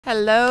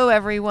Hello,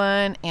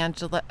 everyone.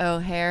 Angela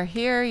O'Hare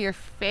here, your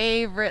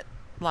favorite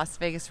Las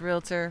Vegas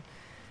realtor.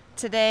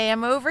 Today,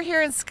 I'm over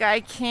here in Skye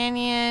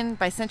Canyon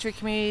by Century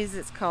Communities.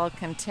 It's called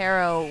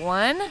Cantaro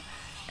I,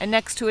 and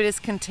next to it is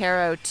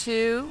Cantaro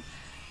II.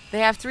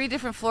 They have 3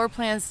 different floor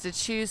plans to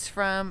choose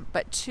from,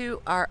 but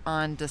 2 are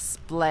on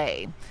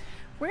display.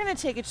 We're going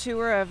to take a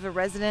tour of the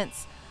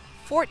residence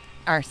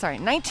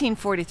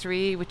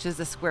 1943, which is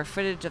the square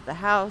footage of the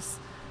house.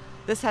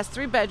 This has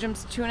 3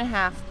 bedrooms,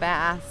 2.5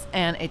 baths,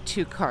 and a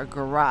 2-car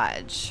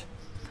garage.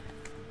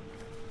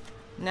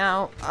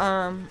 Now,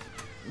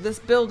 this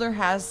builder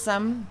has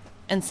some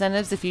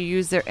incentives if you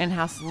use their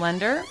in-house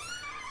lender,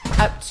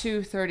 up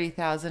to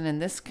 $30,000 in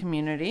this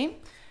community,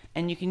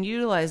 and you can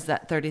utilize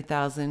that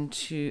 $30,000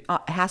 to.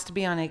 It has to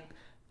be on a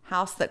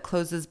house that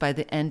closes by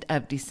the end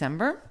of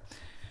December,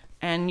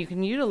 and you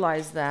can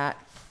utilize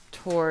that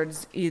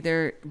towards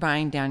either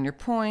buying down your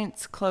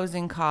points,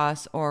 closing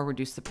costs, or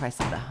reduce the price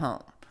of the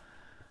home.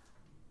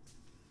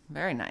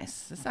 Very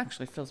nice. This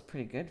actually feels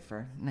pretty good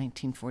for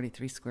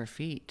 1943 square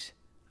feet.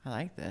 I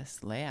like this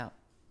layout.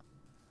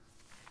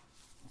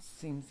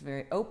 Seems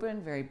very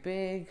open, very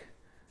big.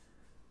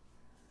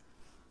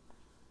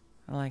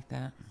 I like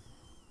that.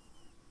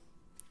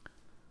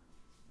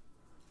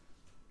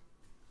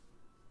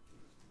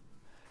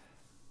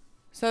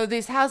 So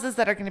these houses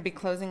that are going to be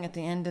closing at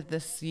the end of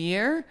this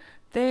year,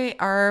 they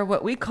are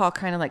what we call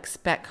kind of like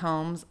spec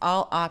homes.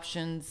 All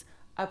options,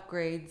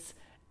 upgrades,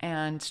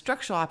 and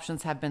structural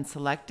options have been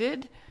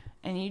selected,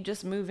 and you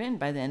just move in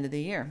by the end of the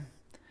year.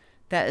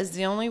 That is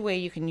the only way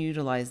you can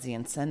utilize the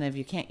incentive.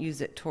 You can't use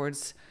it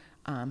towards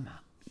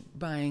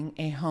buying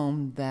a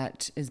home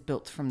that is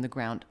built from the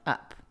ground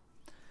up.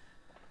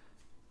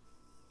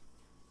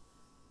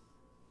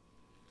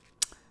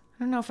 I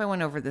don't know if I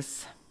went over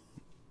this.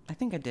 I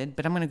think I did,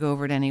 but I'm going to go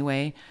over it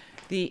anyway.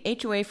 The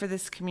HOA for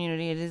this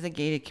community, it is a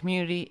gated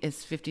community, is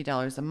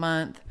 $50 a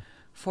month.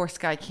 For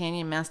Skye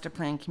Canyon Master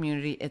Plan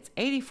Community, it's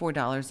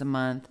 $84 a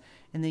month,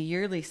 and the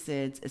yearly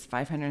SIDS is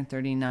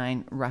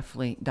 $539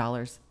 roughly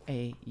dollars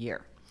a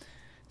year.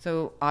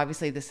 So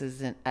obviously this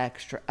is an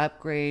extra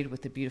upgrade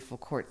with the beautiful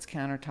quartz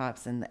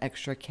countertops and the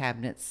extra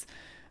cabinets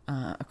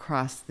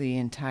across the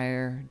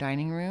entire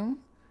dining room.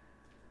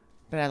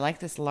 But I like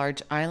this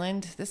large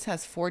island. This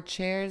has 4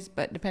 chairs,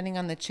 but depending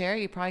on the chair,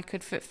 you probably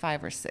could fit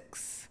 5 or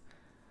 6.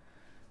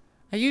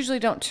 I usually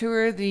don't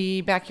tour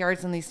the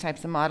backyards in these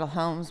types of model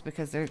homes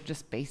because they're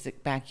just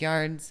basic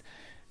backyards.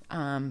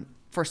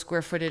 For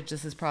square footage,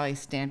 this is probably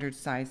standard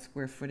size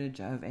square footage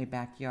of a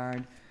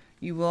backyard.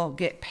 You will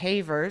get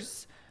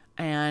pavers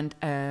and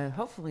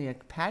hopefully a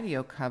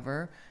patio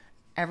cover.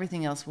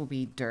 Everything else will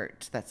be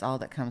dirt. That's all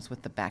that comes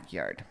with the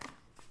backyard.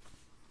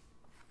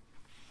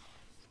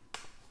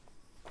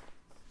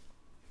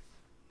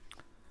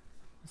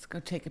 Let's go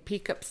take a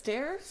peek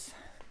upstairs.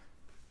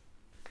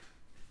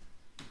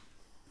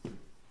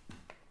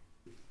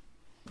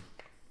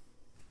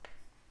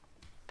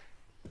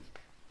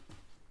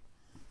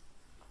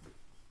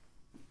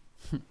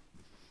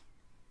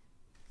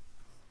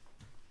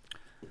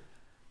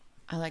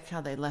 I like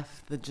how they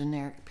left the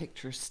generic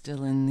pictures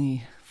still in the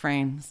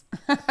frames.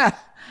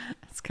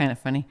 It's kind of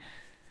funny.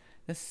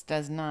 This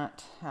does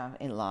not have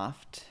a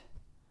loft.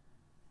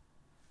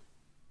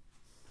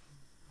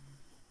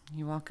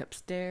 You walk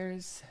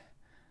upstairs.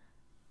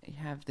 You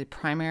have the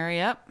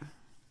primary up.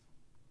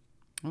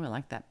 Oh, I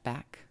like that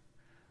back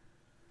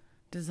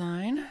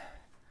design.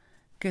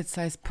 Good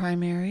size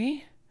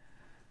primary.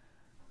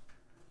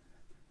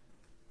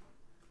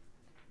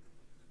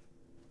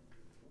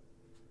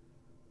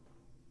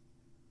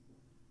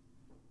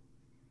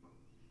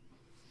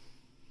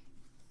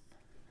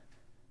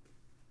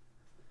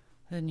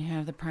 Then you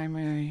have the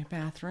primary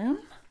bathroom.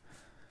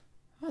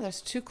 Oh, there's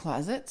 2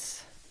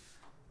 closets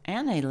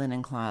and a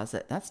linen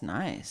closet. That's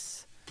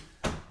nice.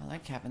 I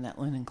like having that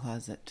linen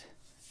closet.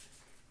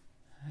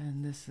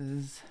 And this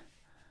is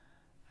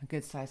a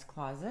good sized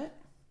closet.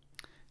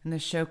 And they're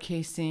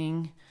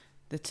showcasing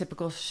the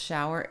typical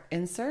shower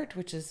insert,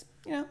 which is,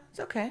 it's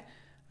okay.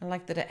 I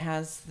like that it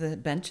has the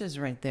benches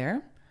right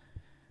there.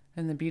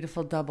 And the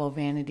beautiful double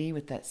vanity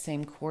with that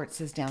same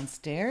quartz is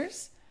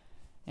downstairs.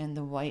 And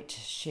the white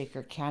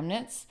shaker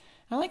cabinets.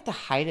 I like the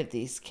height of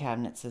these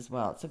cabinets as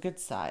well. It's a good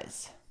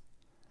size.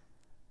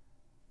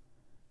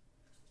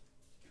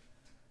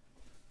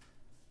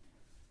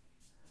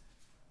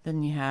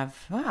 Then you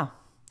have, wow,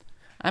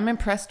 I'm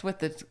impressed with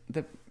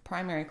the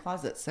primary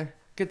closets. They're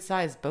good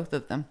size, both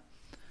of them.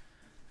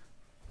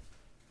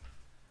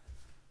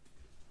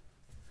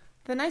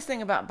 The nice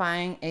thing about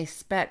buying a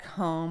spec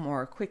home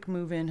or a quick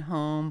move-in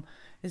home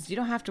is you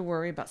don't have to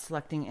worry about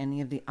selecting any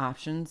of the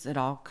options. It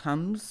all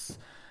comes.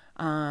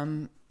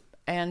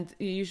 And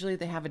usually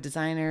they have a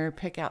designer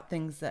pick out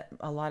things that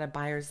a lot of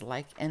buyers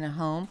like in a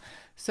home.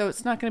 So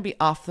it's not going to be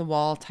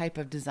off-the-wall type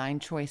of design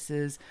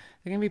choices.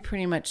 They're going to be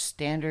pretty much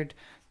standard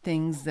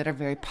things that are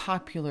very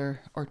popular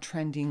or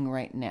trending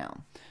right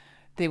now.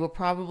 They will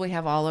probably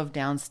have all of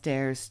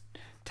downstairs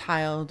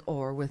tiled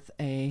or with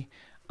a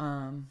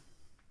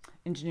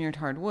engineered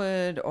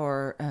hardwood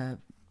or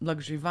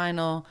luxury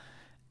vinyl.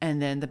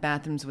 and then the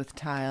bathrooms with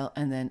tile,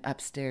 and then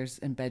upstairs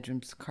and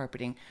bedrooms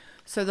carpeting.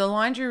 So the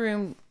laundry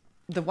room,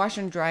 the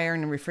washer and dryer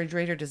and the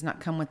refrigerator does not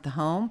come with the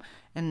home,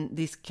 and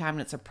these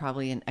cabinets are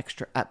probably an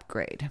extra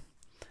upgrade.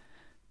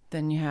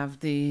 Then you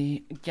have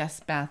the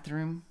guest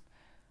bathroom,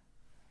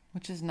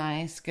 which is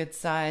nice, good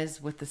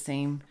size with the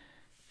same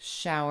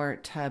shower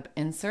tub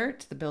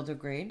insert, the builder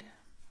grade.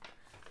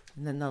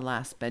 And then the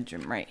last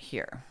bedroom right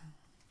here.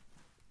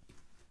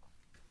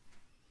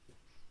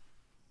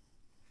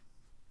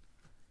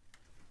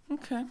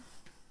 Okay,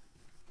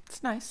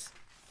 it's nice.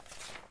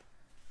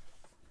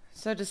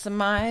 So to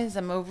surmise,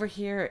 I'm over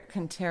here at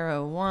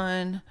Cantaro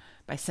I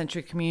by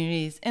Century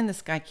Communities in the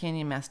Skye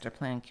Canyon Master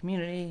Plan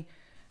Community.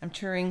 I'm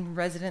touring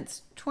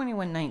Residence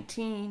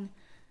 2119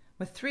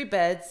 with 3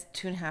 beds,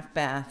 2.5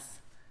 baths.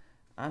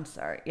 I'm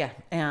sorry, yeah,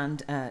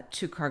 and a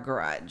 2-car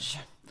garage.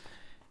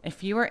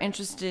 If you are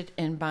interested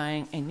in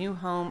buying a new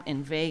home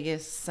in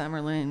Vegas,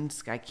 Summerlin,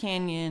 Skye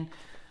Canyon,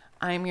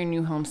 I'm your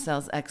new home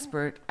sales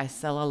expert. I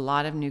sell a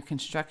lot of new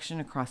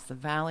construction across the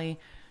valley.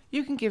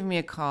 You can give me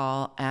a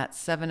call at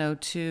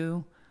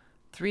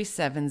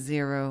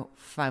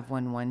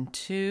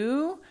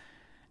 702-370-5112.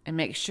 And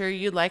make sure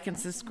you like and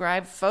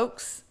subscribe,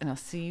 folks. And I'll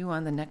see you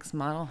on the next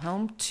model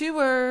home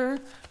tour.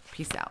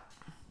 Peace out.